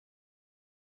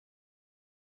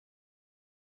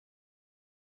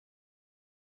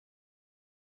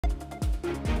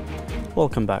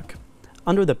Welcome back.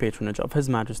 Under the patronage of His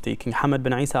Majesty King Hamad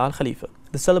bin Isa Al Khalifa,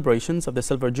 the celebrations of the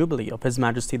Silver Jubilee of His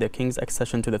Majesty the King's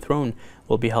accession to the throne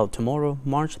will be held tomorrow,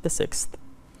 March the 6th.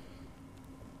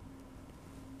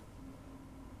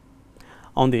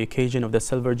 On the occasion of the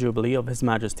Silver Jubilee of His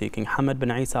Majesty King Hamad bin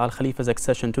Isa Al Khalifa's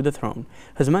accession to the throne,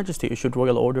 His Majesty issued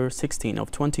Royal Order 16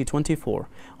 of 2024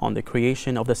 on the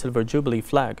creation of the Silver Jubilee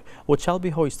flag, which shall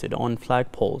be hoisted on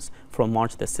flagpoles from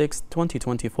March the 6th,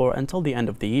 2024 until the end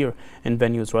of the year in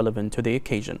venues relevant to the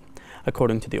occasion.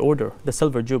 According to the order, the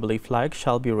Silver Jubilee flag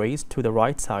shall be raised to the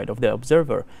right side of the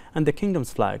observer and the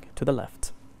kingdom's flag to the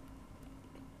left.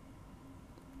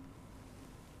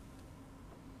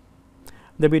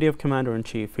 The BDF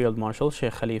Commander-in-Chief Field Marshal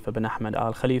Sheikh Khalifa bin Ahmed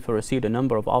Al Khalifa received a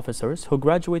number of officers who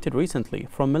graduated recently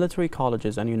from military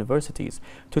colleges and universities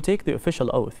to take the official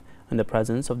oath in the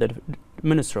presence of the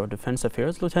Minister of Defense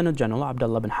Affairs, Lieutenant General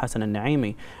Abdullah bin Hassan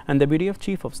al-Naimi, and the BDF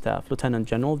Chief of Staff, Lieutenant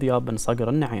General Diab bin Sagr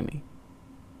al-Naimi.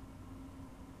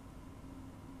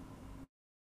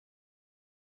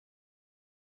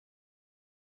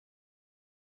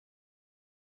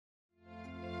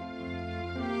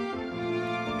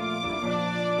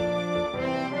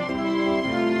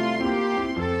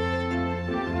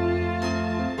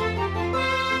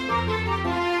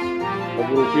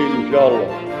 مبروكين إن شاء الله.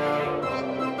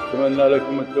 أتمنى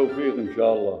لكم التوفيق إن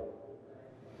شاء الله.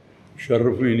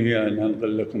 شرفيني أن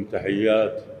أنقل لكم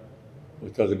تحيات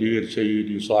وتقدير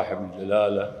سيدي صاحب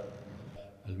الجلالة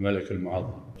الملك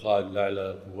المعظم قائد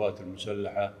الأعلى للقوات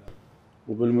المسلحة.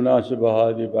 وبالمناسبة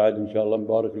هذه بعد إن شاء الله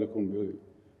نبارك لكم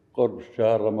بقرب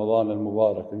شهر رمضان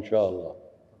المبارك إن شاء الله.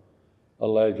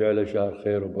 الله يجعله شهر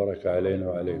خير وبركة علينا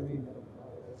وعليكم.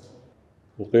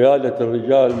 وقيادة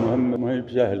الرجال مهمة ما هي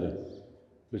بسهلة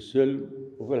في السلم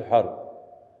وفي الحرب.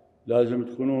 لازم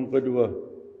تكونون قدوة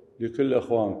لكل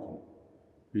إخوانكم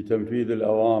في تنفيذ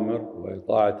الأوامر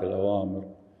وإطاعة الأوامر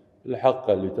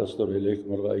الحقة اللي تصدر إليك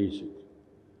من رئيسك،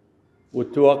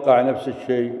 وتتوقع نفس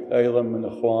الشيء أيضا من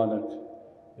إخوانك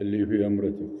اللي في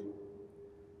أمرتك.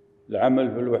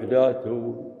 العمل في الوحدات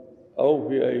أو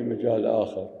في أي مجال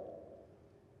آخر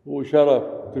هو شرف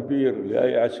كبير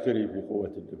لأي عسكري في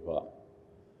قوة الدفاع.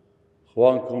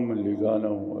 إخوانكم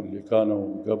اللي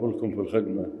كانوا قبلكم في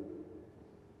الخدمة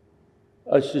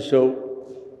أسسوا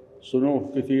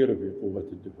صنوف كثيرة في قوة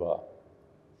الدفاع،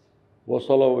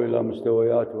 وصلوا إلى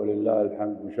مستويات ولله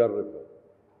الحمد مشرفة،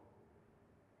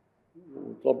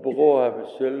 وطبقوها في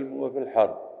السلم وفي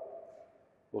الحرب،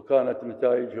 وكانت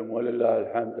نتائجهم ولله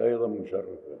الحمد أيضا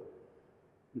مشرفة.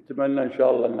 نتمنى إن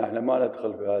شاء الله أن احنا ما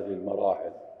ندخل في هذه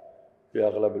المراحل في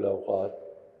أغلب الأوقات،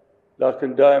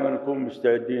 لكن دائما نكون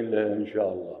مستعدين لها إن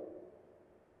شاء الله.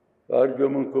 فأرجو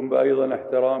منكم أيضا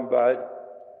احترام بعد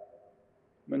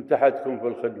من تحتكم في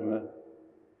الخدمة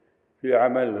في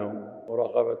عملهم،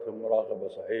 مراقبتهم مراقبة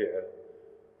صحيحة،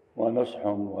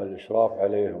 ونصحهم والإشراف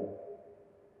عليهم.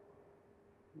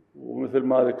 ومثل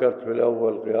ما ذكرت في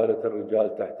الأول، قيادة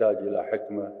الرجال تحتاج إلى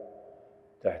حكمة،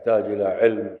 تحتاج إلى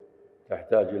علم،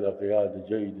 تحتاج إلى قيادة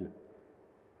جيدة.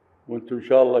 وانتم إن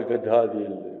شاء الله قد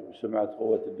هذه سمعت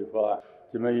قوة الدفاع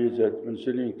تميزت من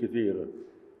سنين كثيرة.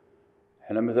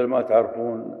 احنا مثل ما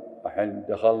تعرفون الحين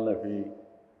دخلنا في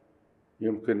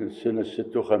يمكن السنة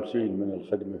 56 من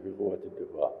الخدمة في قوة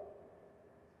الدفاع.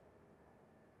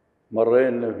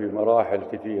 مرينا في مراحل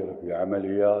كثيرة في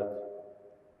عمليات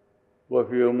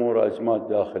وفي أمور أزمات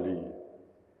داخلية.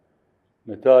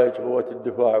 نتائج قوة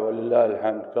الدفاع ولله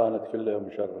الحمد كانت كلها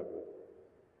مشرفة.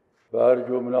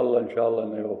 فأرجو من الله إن شاء الله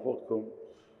أن يوفقكم،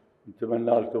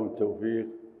 نتمنى لكم التوفيق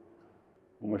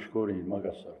ومشكورين ما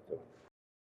قصرتوا.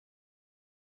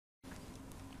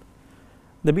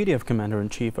 The BDF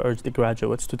Commander-in-Chief urged the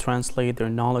graduates to translate their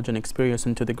knowledge and experience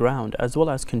into the ground, as well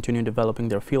as continue developing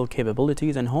their field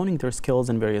capabilities and honing their skills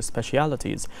in various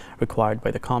specialities required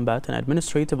by the combat and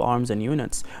administrative arms and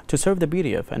units to serve the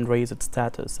BDF and raise its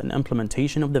status and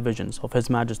implementation of the visions of His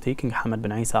Majesty King Hamad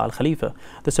bin Isa Al Khalifa,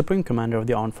 the Supreme Commander of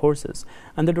the Armed Forces,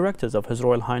 and the directives of His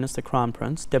Royal Highness the Crown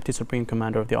Prince, Deputy Supreme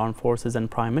Commander of the Armed Forces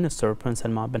and Prime Minister Prince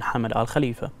Salman bin Hamad Al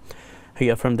Khalifa. He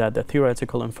affirmed that the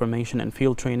theoretical information and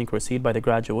field training received by the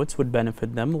graduates would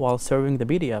benefit them while serving the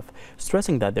BDF,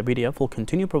 stressing that the BDF will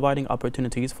continue providing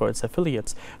opportunities for its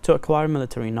affiliates to acquire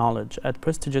military knowledge at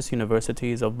prestigious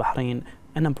universities of Bahrain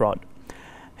and abroad.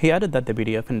 He added that the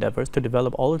BDF endeavors to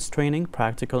develop all its training,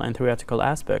 practical and theoretical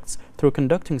aspects through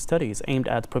conducting studies aimed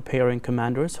at preparing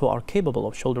commanders who are capable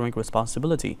of shouldering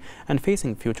responsibility and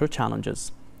facing future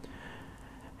challenges.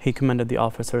 He commended the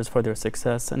officers for their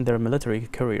success in their military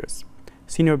careers.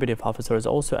 Senior BDF officers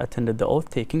also attended the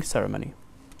oath-taking ceremony.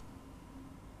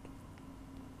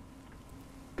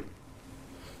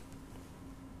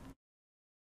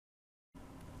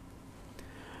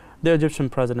 The Egyptian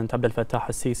President Abdel Fattah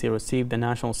al-Sisi received the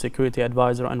National Security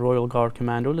Advisor and Royal Guard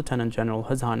Commander Lieutenant General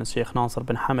His Highness Sheikh Nasser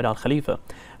bin Hamad Al Khalifa.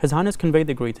 His Highness conveyed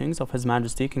the greetings of His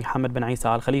Majesty King Hamad bin Isa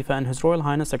Al Khalifa and His Royal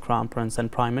Highness the Crown Prince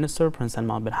and Prime Minister Prince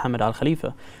Salman bin Hamad Al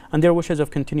Khalifa, and their wishes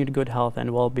of continued good health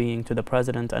and well-being to the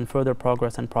President and further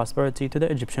progress and prosperity to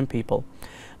the Egyptian people.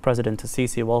 President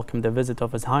al-Sisi welcomed the visit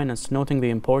of His Highness, noting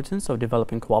the importance of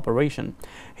developing cooperation.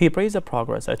 He praised the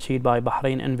progress achieved by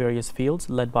Bahrain in various fields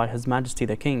led by His Majesty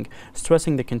the King,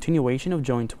 stressing the continuation of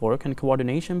joint work and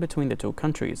coordination between the two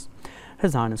countries.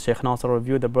 His Highness Sheikh Nasser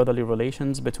reviewed the brotherly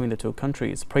relations between the two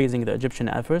countries, praising the Egyptian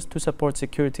efforts to support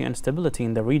security and stability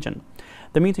in the region.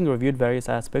 The meeting reviewed various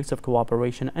aspects of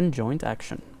cooperation and joint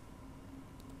action.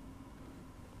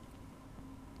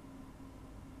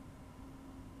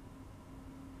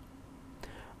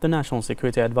 The National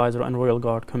Security Advisor and Royal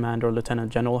Guard Commander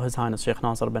Lieutenant General His Highness Sheikh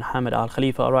Nasser bin Hamad Al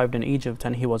Khalifa arrived in Egypt,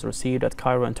 and he was received at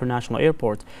Cairo International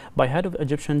Airport by Head of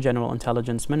Egyptian General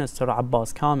Intelligence Minister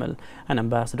Abbas Kamel and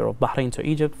Ambassador of Bahrain to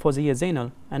Egypt Fawzia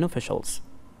Zainal and officials.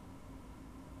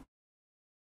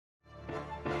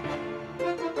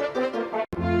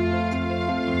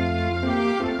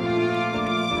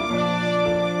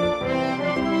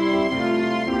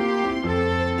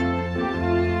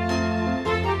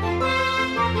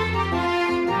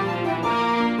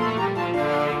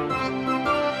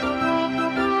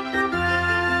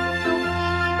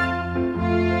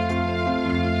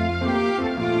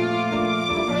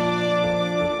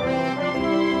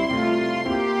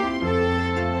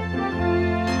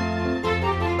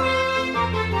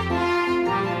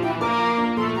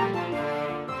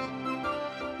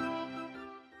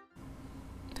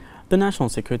 The National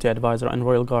Security Advisor and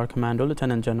Royal Guard Commander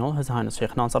Lieutenant General His Highness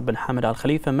Sheikh Nasser bin Hamad Al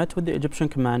Khalifa met with the Egyptian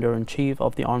Commander-in-Chief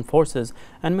of the Armed Forces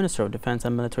and Minister of Defense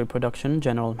and Military Production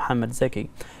General Mohammed Zeki.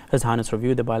 His Highness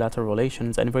reviewed the bilateral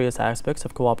relations and various aspects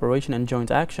of cooperation and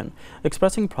joint action,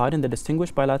 expressing pride in the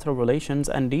distinguished bilateral relations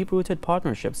and deep-rooted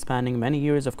partnerships spanning many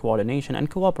years of coordination and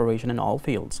cooperation in all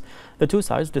fields. The two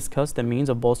sides discussed the means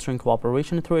of bolstering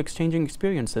cooperation through exchanging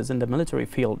experiences in the military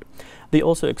field. They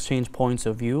also exchanged points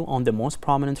of view on the most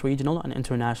prominent regional and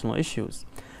international issues.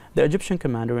 The Egyptian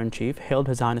Commander-in-Chief hailed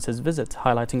His Highness's visit,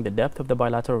 highlighting the depth of the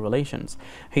bilateral relations.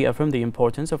 He affirmed the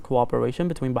importance of cooperation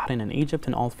between Bahrain and Egypt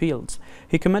in all fields.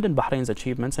 He commended Bahrain's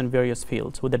achievements in various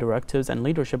fields with the directives and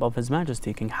leadership of His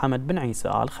Majesty King Hamad bin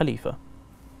Isa Al Khalifa.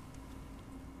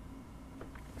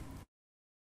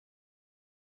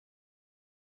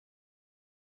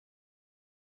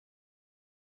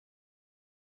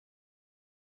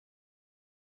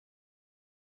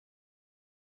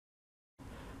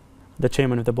 The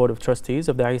Chairman of the Board of Trustees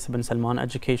of the Isa bin Salman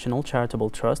Educational Charitable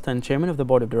Trust and Chairman of the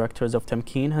Board of Directors of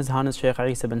Tamkeen, His Highness Sheikh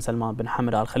Isa bin Salman bin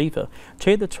Hamad Al Khalifa,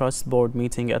 chaired the Trust's board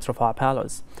meeting at Rafah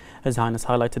Palace. His Highness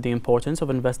highlighted the importance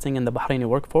of investing in the Bahraini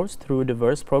workforce through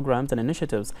diverse programs and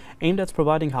initiatives aimed at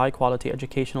providing high-quality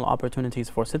educational opportunities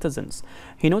for citizens.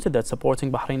 He noted that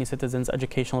supporting Bahraini citizens'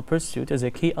 educational pursuit is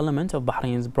a key element of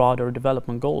Bahrain's broader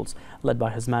development goals, led by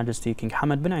His Majesty King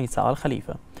Hamad bin Isa Al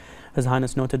Khalifa. His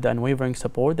Highness noted the unwavering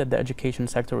support that the education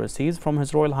sector receives from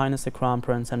His Royal Highness the Crown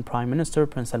Prince and Prime Minister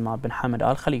Prince Salman bin Hamad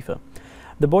Al Khalifa.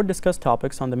 The board discussed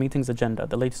topics on the meeting's agenda,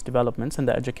 the latest developments in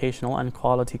the Educational and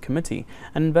Quality Committee,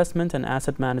 an Investment and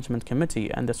Asset Management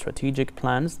Committee, and the strategic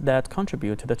plans that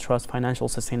contribute to the Trust's financial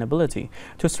sustainability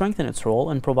to strengthen its role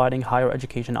in providing higher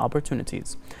education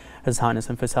opportunities. His Highness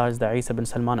emphasized the Isa bin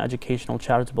Salman Educational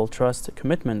Charitable Trust's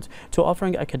commitment to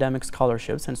offering academic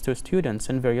scholarships to students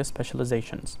in various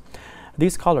specializations.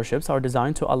 These scholarships are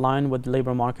designed to align with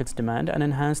labor market's demand and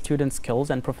enhance students' skills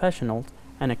and professional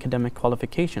and academic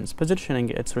qualifications, positioning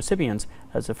its recipients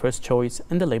as the first choice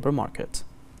in the labor market.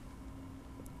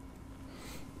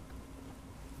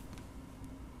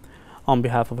 On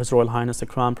behalf of His Royal Highness the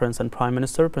Crown Prince and Prime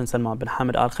Minister Prince Salman bin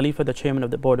Hamad Al Khalifa, the Chairman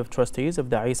of the Board of Trustees of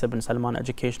the Isa bin Salman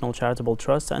Educational Charitable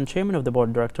Trust and Chairman of the Board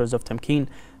of Directors of Tamkeen,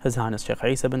 His Highness Sheikh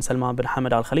Isa bin Salman bin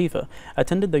Hamad Al Khalifa,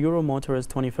 attended the Euromotors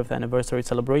 25th anniversary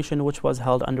celebration, which was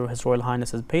held under His Royal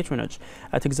Highness's patronage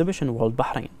at Exhibition World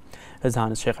Bahrain. His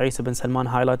Highness Sheikh Isa bin Salman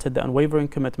highlighted the unwavering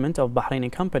commitment of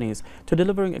Bahraini companies to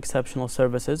delivering exceptional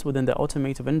services within the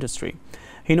automotive industry.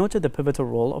 He noted the pivotal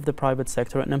role of the private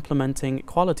sector in implementing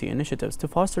quality initiatives to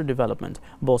foster development,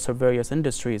 bolster various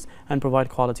industries, and provide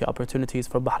quality opportunities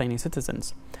for Bahraini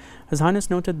citizens. His Highness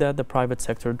noted that the private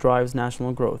sector drives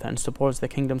national growth and supports the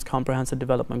kingdom's comprehensive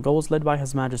development goals, led by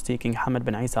His Majesty King Hamad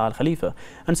bin Isa Al Khalifa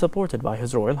and supported by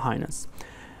His Royal Highness.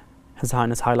 His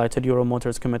Highness highlighted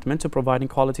Euromotors' commitment to providing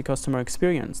quality customer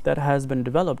experience that has been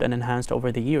developed and enhanced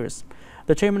over the years.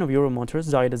 The chairman of Euromotors,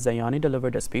 Zayed Al-Zayani,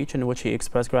 delivered a speech in which he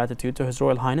expressed gratitude to His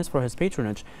Royal Highness for his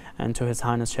patronage and to His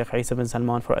Highness Sheikh Isa bin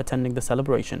Salman for attending the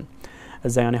celebration.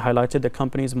 Al-Zayani highlighted the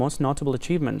company's most notable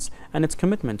achievements and its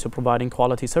commitment to providing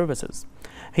quality services.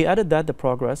 He added that the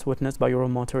progress witnessed by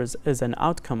Euromotors is an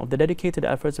outcome of the dedicated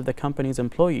efforts of the company's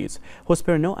employees, who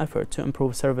spare no effort to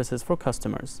improve services for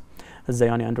customers.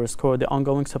 Al-Zayani underscored the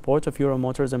ongoing support of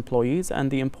Euromotors employees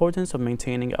and the importance of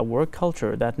maintaining a work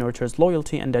culture that nurtures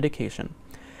loyalty and dedication.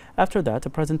 After that, a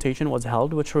presentation was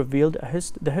held which revealed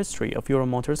the history of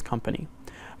Euromotors company.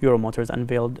 Euromotors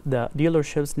unveiled the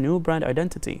dealership's new brand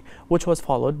identity, which was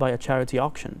followed by a charity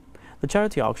auction. The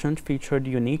charity auction featured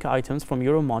unique items from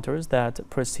Euromotors that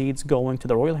proceeds going to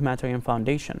the Royal Humanitarian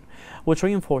Foundation, which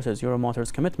reinforces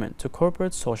Euromotors' commitment to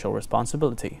corporate social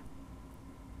responsibility.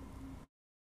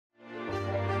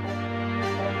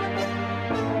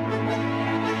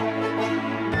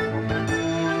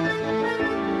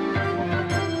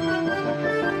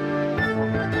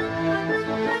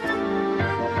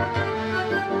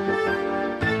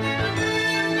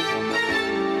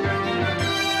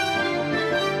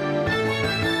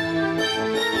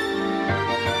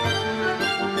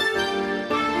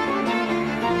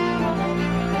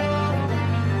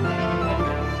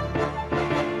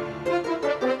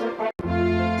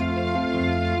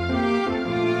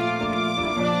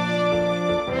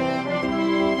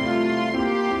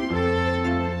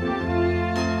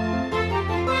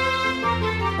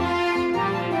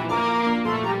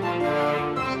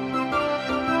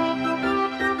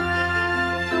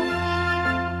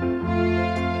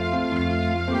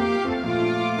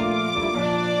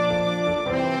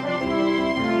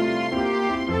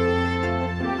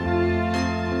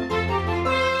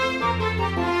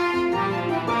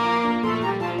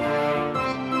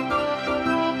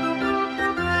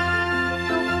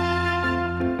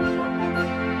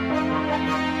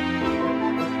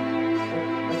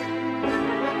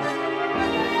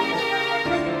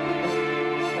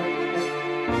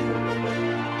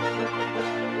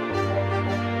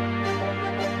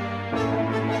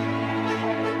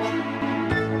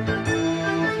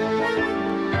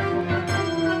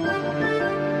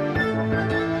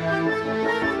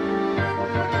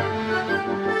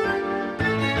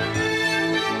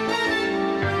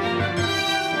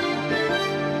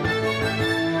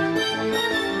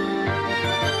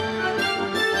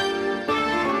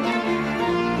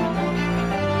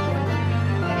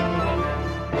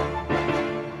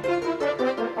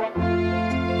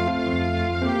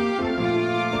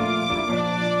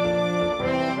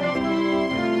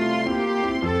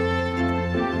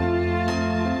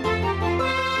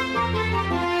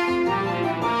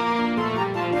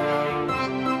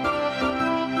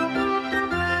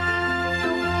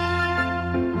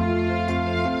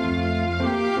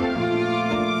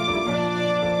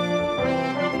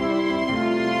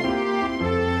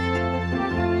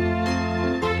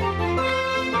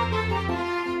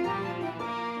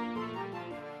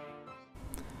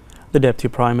 The Deputy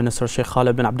Prime Minister Sheikh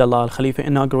Khalid bin Abdullah Al Khalifa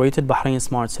inaugurated Bahrain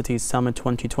Smart Cities Summit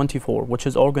 2024, which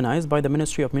is organized by the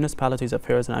Ministry of Municipalities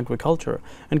Affairs and Agriculture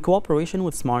in cooperation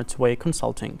with Smart Way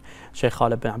Consulting. Sheikh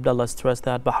Khalid bin Abdullah stressed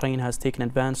that Bahrain has taken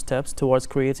advanced steps towards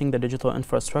creating the digital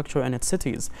infrastructure in its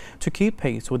cities to keep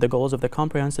pace with the goals of the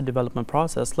comprehensive development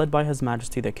process led by His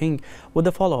Majesty the King, with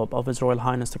the follow-up of His Royal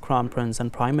Highness the Crown Prince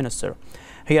and Prime Minister.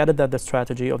 He added that the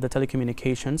strategy of the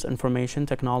telecommunications, information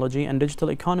technology and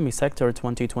digital economy sector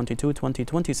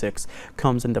 2022-2026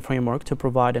 comes in the framework to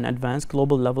provide an advanced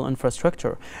global level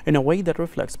infrastructure in a way that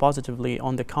reflects positively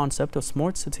on the concept of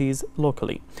smart cities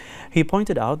locally. He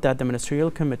pointed out that the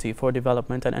Ministerial Committee for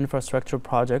Development and Infrastructure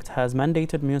Project has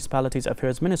mandated Municipalities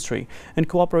Affairs Ministry in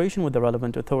cooperation with the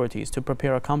relevant authorities to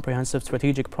prepare a comprehensive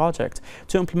strategic project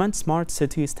to implement smart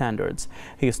city standards.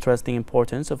 He stressed the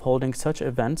importance of holding such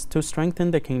events to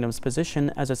strengthen the Kingdom's position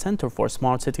as a center for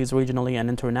smart cities regionally and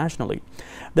internationally.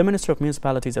 The Minister of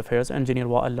Municipalities Affairs, Engineer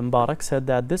Wael Mbarak, said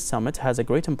that this summit has a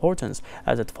great importance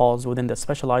as it falls within the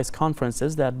specialized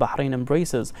conferences that Bahrain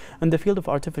embraces in the field of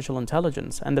artificial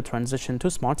intelligence and the transition to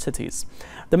smart cities.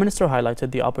 The Minister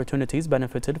highlighted the opportunities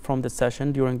benefited from the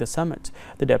session during the summit.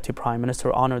 The Deputy Prime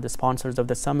Minister honored the sponsors of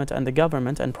the summit and the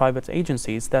government and private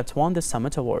agencies that won the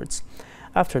summit awards.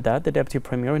 After that, the Deputy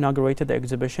Premier inaugurated the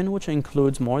exhibition, which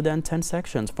includes more than 10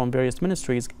 sections from various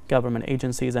ministries, government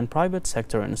agencies and private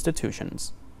sector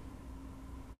institutions.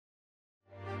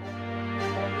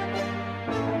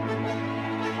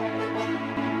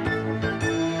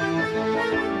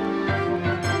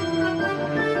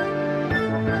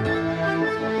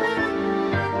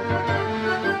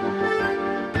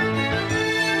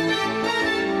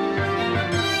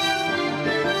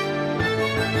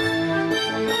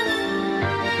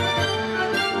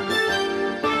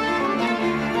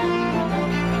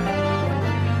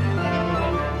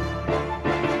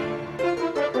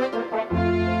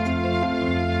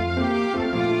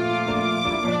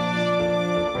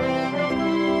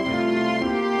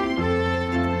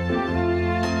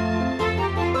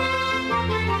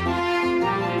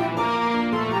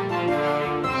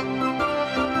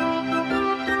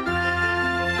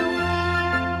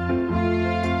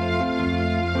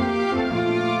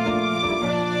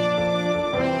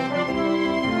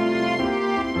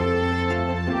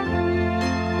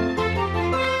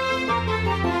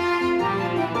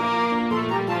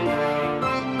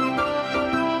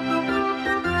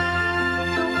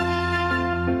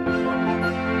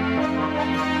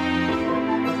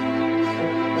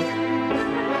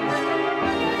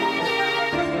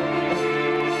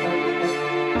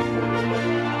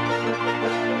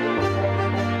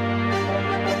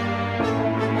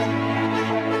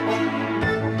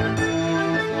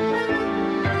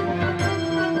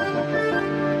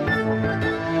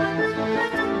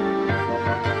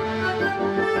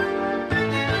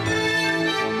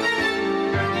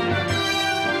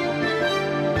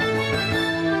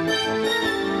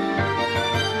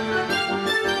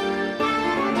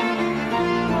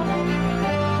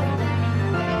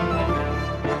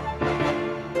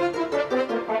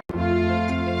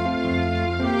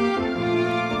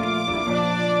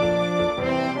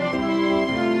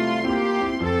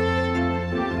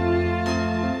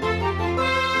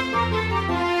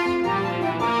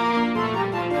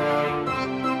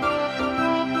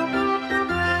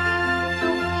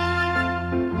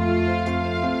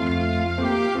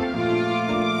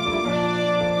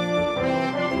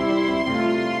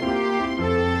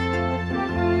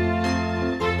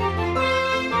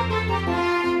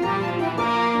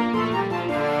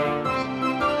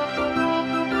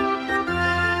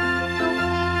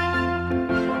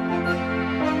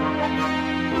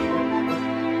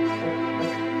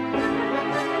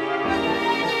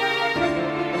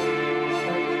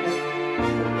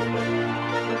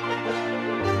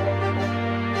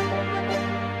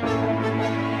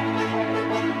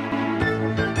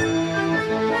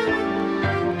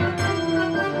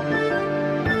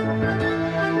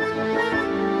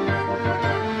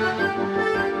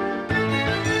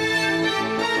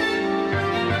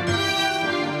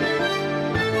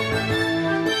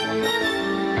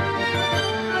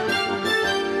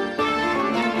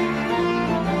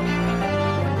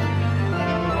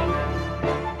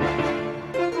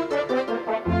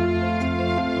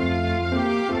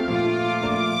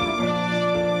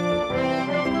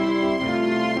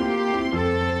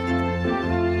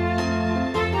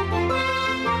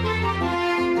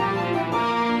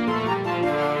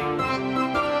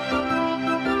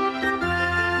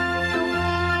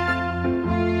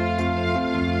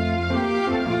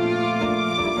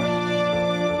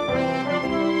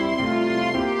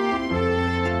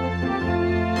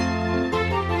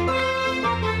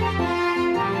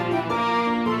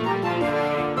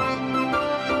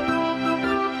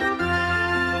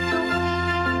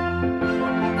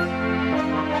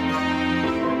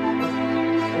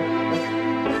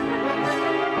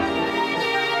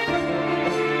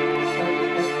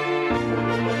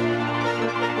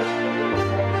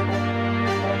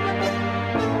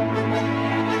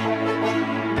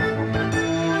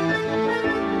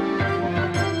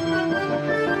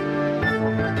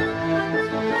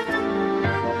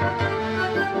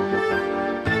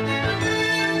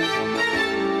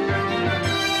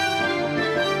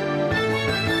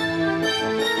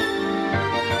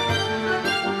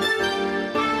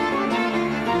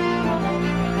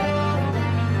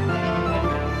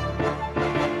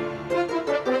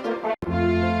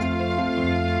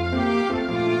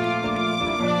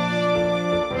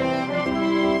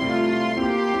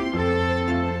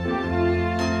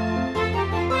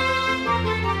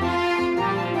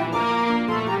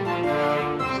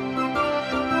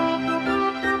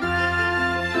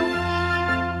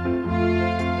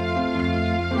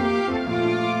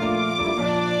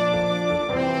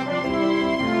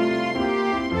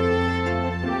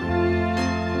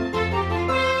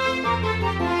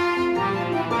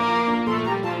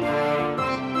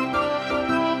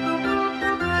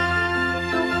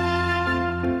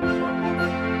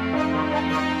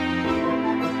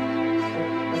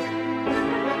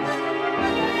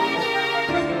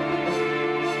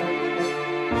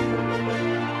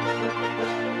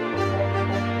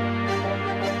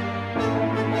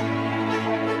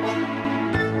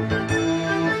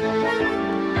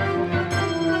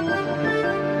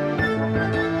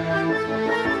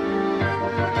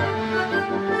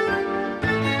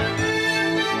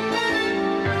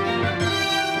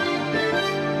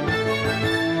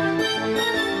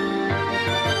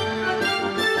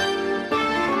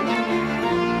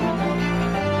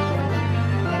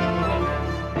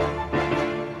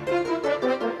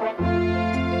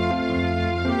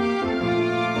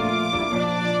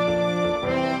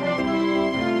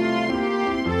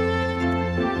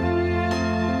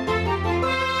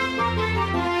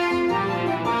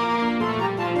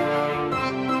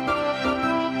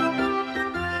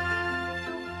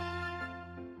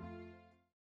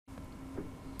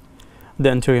 The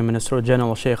Interior Minister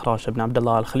General Sheikh Rashid bin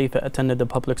Abdullah Al Khalifa attended the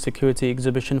Public Security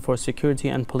Exhibition for Security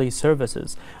and Police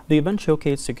Services. The event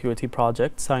showcased security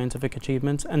projects, scientific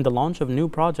achievements, and the launch of new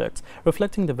projects,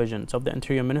 reflecting the visions of the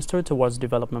Interior Minister towards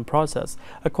development process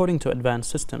according to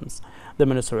advanced systems. The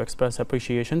Minister expressed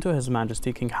appreciation to His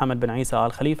Majesty King Hamad bin Isa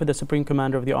Al Khalifa, the Supreme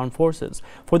Commander of the Armed Forces,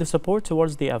 for the support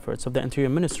towards the efforts of the Interior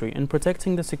Ministry in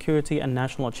protecting the security and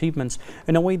national achievements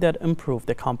in a way that improved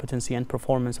the competency and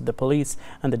performance of the police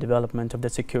and the development of the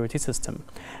security system.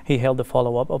 He hailed the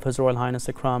follow-up of His Royal Highness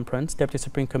the Crown Prince, Deputy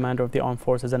Supreme Commander of the Armed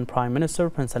Forces and Prime Minister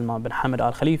Prince Salman bin Hamad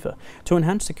Al Khalifa to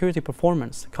enhance security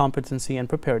performance, competency and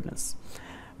preparedness.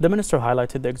 The Minister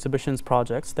highlighted the exhibition's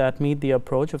projects that meet the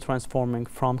approach of transforming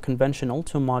from conventional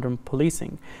to modern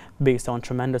policing based on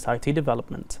tremendous IT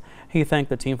development. He thanked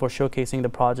the team for showcasing the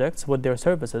projects with their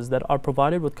services that are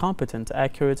provided with competent,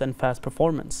 accurate and fast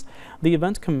performance. The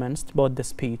event commenced with the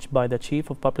speech by the Chief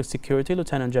of Public Security,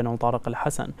 Lieutenant General Tariq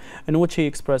Al-Hassan, in which he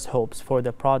expressed hopes for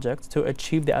the project to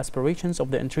achieve the aspirations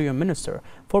of the Interior Minister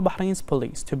for Bahrain's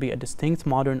police to be a distinct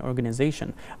modern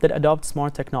organization that adopts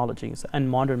smart technologies and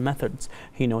modern methods.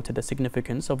 He noted the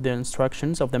significance of the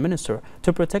instructions of the Minister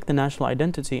to protect the national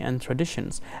identity and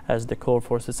traditions as the core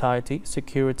for society,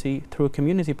 security through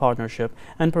community partnership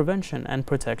and prevention and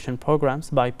protection programs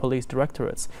by police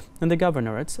directorates and the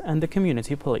governorates and the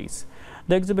community police.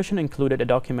 The exhibition included a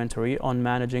documentary on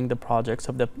managing the projects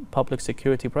of the Public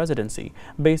Security Presidency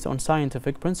based on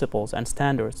scientific principles and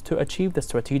standards to achieve the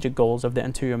strategic goals of the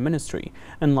Interior Ministry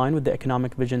in line with the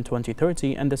Economic Vision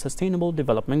 2030 and the Sustainable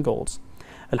Development Goals.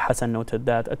 Al-Hassan noted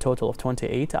that a total of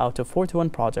 28 out of 41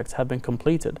 projects have been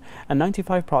completed and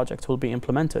 95 projects will be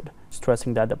implemented,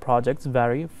 stressing that the projects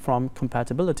vary from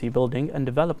compatibility building and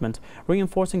development,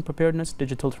 reinforcing preparedness,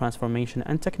 digital transformation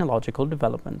and technological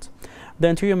development. The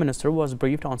Interior Minister was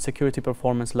briefed on security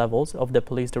performance levels of the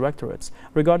police directorates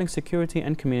regarding security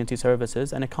and community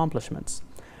services and accomplishments.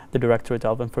 The Directorate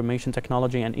of Information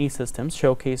Technology and E-Systems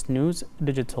showcased news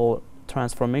digital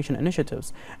transformation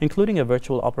initiatives, including a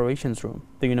virtual operations room,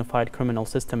 the Unified Criminal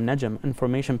System NEJM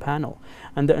Information Panel,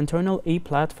 and the internal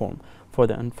e-platform for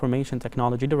the Information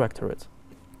Technology Directorate.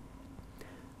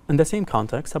 In the same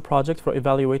context, a project for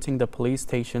evaluating the police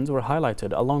stations were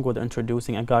highlighted, along with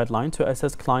introducing a guideline to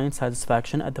assess client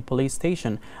satisfaction at the police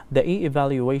station, the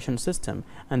e-evaluation system,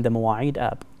 and the Muwaid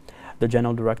app. The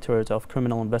General Directorate of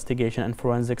Criminal Investigation and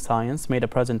Forensic Science made a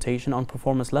presentation on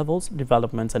performance levels,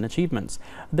 developments and achievements.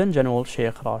 Then General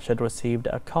Sheikh Rashid received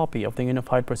a copy of the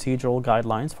Unified Procedural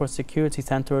Guidelines for Security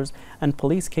Centers and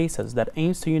Police Cases that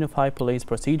aims to unify police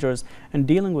procedures in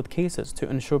dealing with cases to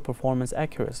ensure performance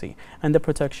accuracy and the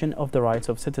protection of the rights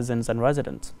of citizens and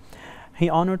residents. He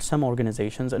honored some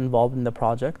organizations involved in the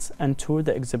projects and toured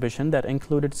the exhibition that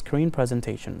included screen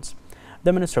presentations.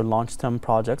 The Minister launched some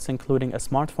projects, including a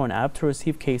smartphone app to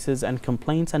receive cases and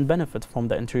complaints and benefit from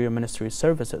the Interior Ministry's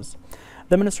services.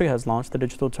 The Ministry has launched the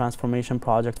Digital Transformation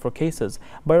Project for Cases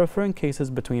by referring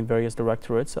cases between various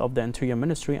directorates of the Interior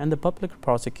Ministry and the Public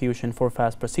Prosecution for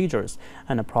fast procedures,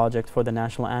 and a project for the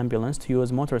National Ambulance to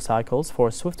use motorcycles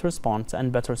for swift response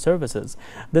and better services.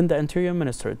 Then the Interior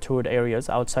Minister toured areas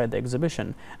outside the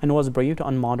exhibition and was briefed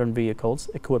on modern vehicles,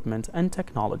 equipment and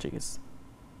technologies.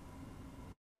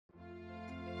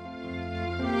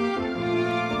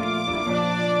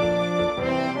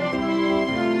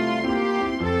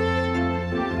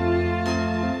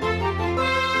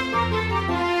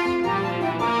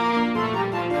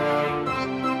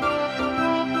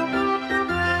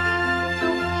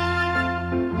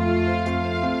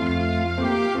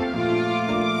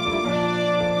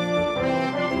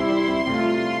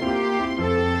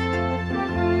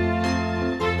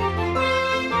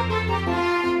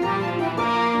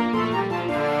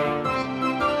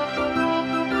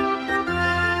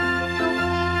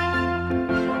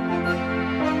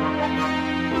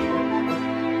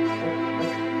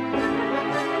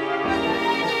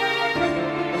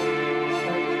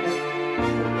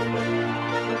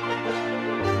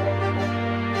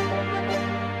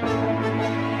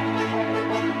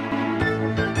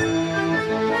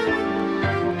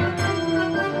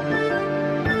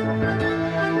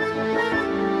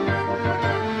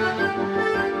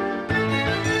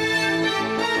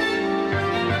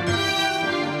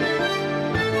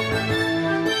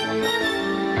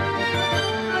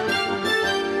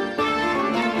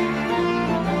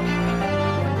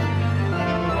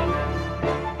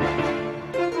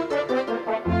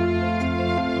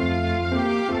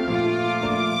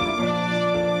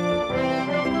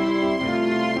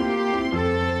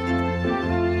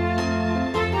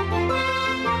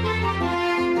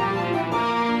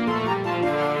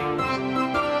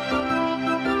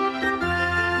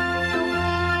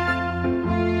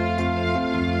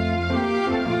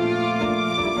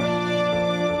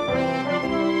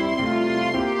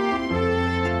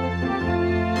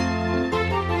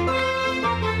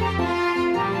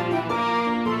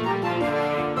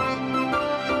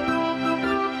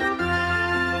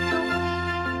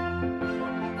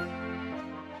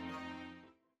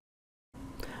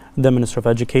 The Minister of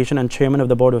Education and Chairman of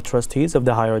the Board of Trustees of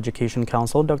the Higher Education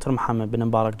Council, Dr. Mohammed bin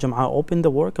Mbarak Jum'a, opened the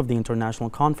work of the International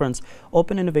Conference,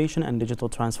 Open Innovation and Digital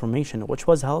Transformation, which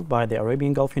was held by the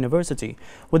Arabian Gulf University,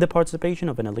 with the participation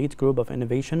of an elite group of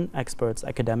innovation experts,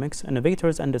 academics,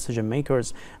 innovators and decision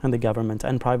makers in the government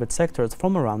and private sectors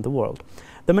from around the world.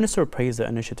 The Minister praised the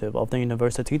initiative of the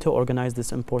university to organize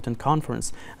this important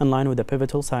conference in line with the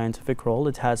pivotal scientific role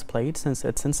it has played since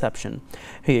its inception.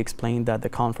 He explained that the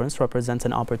conference represents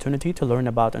an opportunity to learn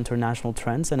about international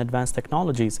trends and advanced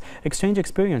technologies, exchange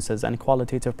experiences and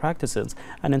qualitative practices,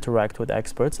 and interact with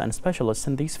experts and specialists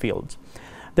in these fields.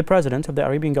 The president of the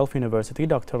Arabian Gulf University,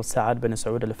 Dr. Saad bin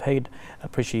Saud Al-Faid,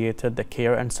 appreciated the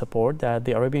care and support that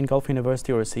the Arabian Gulf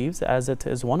University receives, as it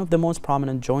is one of the most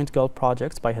prominent joint Gulf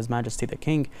projects by His Majesty the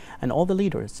King and all the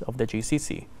leaders of the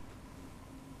GCC.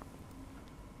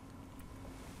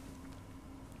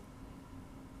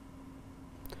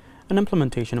 An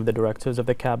implementation of the directives of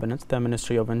the Cabinet, the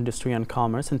Ministry of Industry and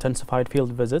Commerce intensified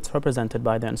field visits represented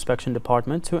by the Inspection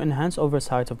Department to enhance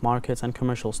oversight of markets and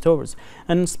commercial stores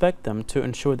and inspect them to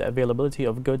ensure the availability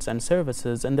of goods and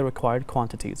services in the required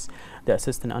quantities. The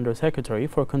Assistant Undersecretary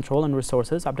for Control and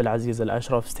Resources, Abdulaziz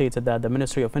Al-Ashraf, stated that the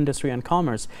Ministry of Industry and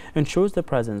Commerce ensures the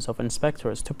presence of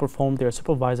inspectors to perform their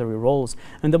supervisory roles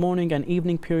in the morning and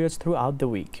evening periods throughout the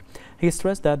week. He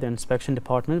stressed that the Inspection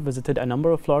Department visited a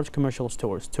number of large commercial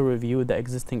stores to review the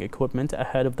existing equipment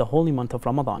ahead of the holy month of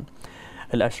Ramadan.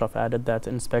 Al-Ashraf added that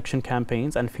inspection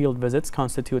campaigns and field visits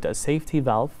constitute a safety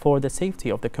valve for the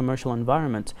safety of the commercial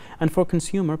environment and for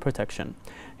consumer protection.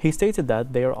 He stated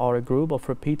that there are a group of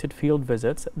repeated field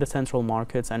visits, the central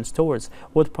markets and stores,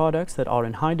 with products that are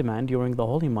in high demand during the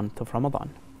holy month of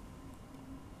Ramadan.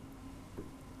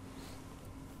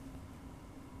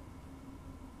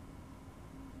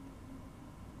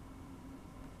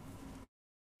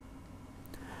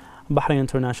 Bahrain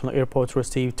International Airport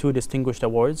received 2 distinguished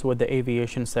awards with the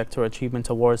Aviation Sector Achievement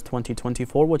Awards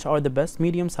 2024, which are the Best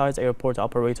Medium-Sized Airport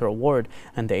Operator Award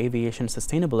and the Aviation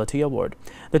Sustainability Award.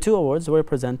 The 2 awards were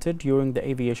presented during the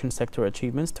Aviation Sector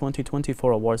Achievements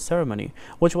 2024 awards ceremony,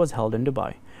 which was held in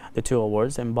Dubai. The 2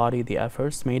 awards embody the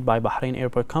efforts made by Bahrain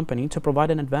Airport Company to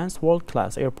provide an advanced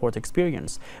world-class airport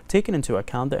experience, taking into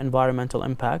account the environmental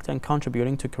impact and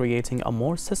contributing to creating a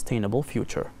more sustainable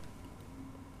future.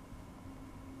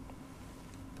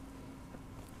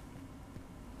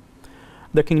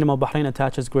 The Kingdom of Bahrain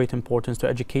attaches great importance to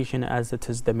education, as it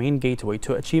is the main gateway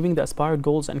to achieving the aspired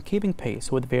goals and keeping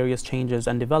pace with various changes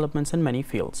and developments in many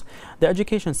fields. The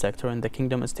education sector in the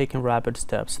Kingdom is taking rapid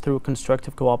steps through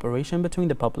constructive cooperation between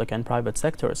the public and private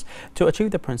sectors to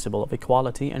achieve the principle of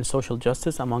equality and social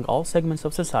justice among all segments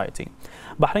of society.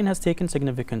 Bahrain has taken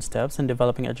significant steps in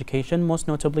developing education, most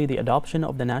notably the adoption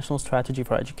of the National Strategy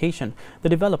for Education, the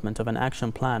development of an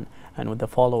action plan, and with the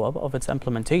follow-up of its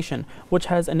implementation, which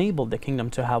has enabled the Kingdom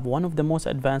to have one of the most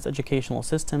advanced educational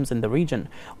systems in the region,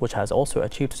 which has also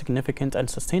achieved significant and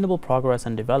sustainable progress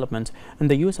and development in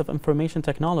the use of information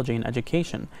technology in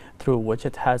education, through which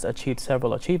it has achieved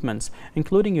several achievements,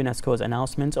 including UNESCO's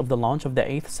announcement of the launch of the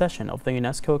 8th session of the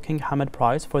UNESCO King Hamad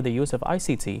Prize for the use of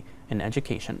ICT in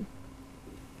education.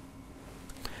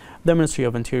 The Ministry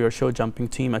of Interior show jumping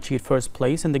team achieved first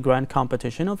place in the grand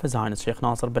competition of His Highness Sheikh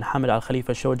Nasser bin Hamad Al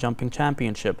Khalifa Show Jumping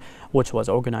Championship, which was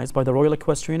organized by the Royal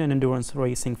Equestrian and Endurance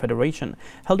Racing Federation,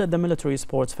 held at the Military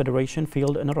Sports Federation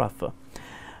Field in Rafah.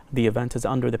 The event is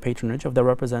under the patronage of the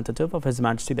representative of His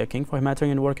Majesty the King for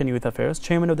Humanitarian Work and Youth Affairs,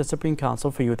 Chairman of the Supreme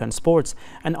Council for Youth and Sports,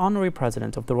 and Honorary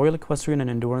President of the Royal Equestrian and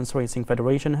Endurance Racing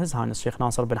Federation, His Highness Sheikh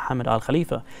Nasser bin Hamad Al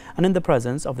Khalifa, and in the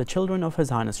presence of the children of His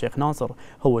Highness Sheikh Nasser,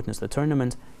 who witnessed the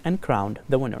tournament and crowned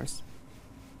the winners.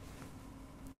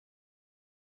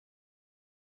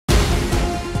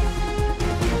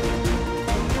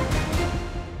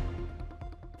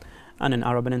 And in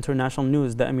Arab and international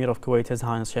news, the Emir of Kuwait, His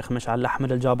Highness Sheikh Mash'al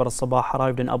Ahmed Al Jaber Al Sabah,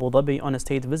 arrived in Abu Dhabi on a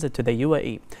state visit to the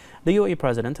UAE. The UAE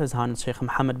President, His Highness Sheikh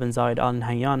Mohammed bin Zayed Al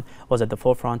Nahyan, was at the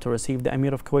forefront to receive the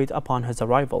Emir of Kuwait upon his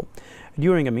arrival.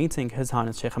 During a meeting, His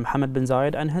Highness Sheikh Mohammed bin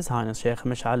Zayed and His Highness Sheikh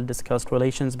Mash'al discussed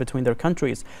relations between their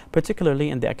countries, particularly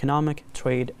in the economic,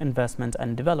 trade, investment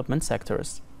and development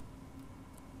sectors.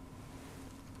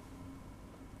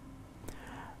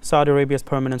 Saudi Arabia's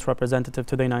permanent representative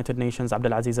to the United Nations,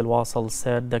 Abdulaziz Al-Wasal,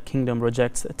 said the kingdom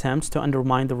rejects attempts to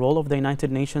undermine the role of the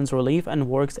United Nations Relief and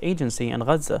Works Agency in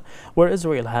Gaza, where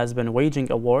Israel has been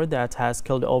waging a war that has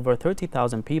killed over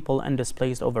 30,000 people and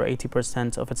displaced over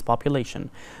 80% of its population.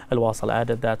 Al-Wasal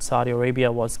added that Saudi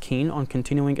Arabia was keen on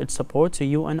continuing its support to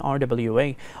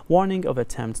UNRWA, warning of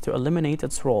attempts to eliminate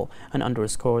its role, and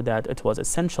underscored that it was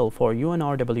essential for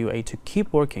UNRWA to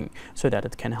keep working so that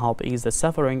it can help ease the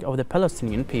suffering of the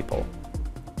Palestinian people.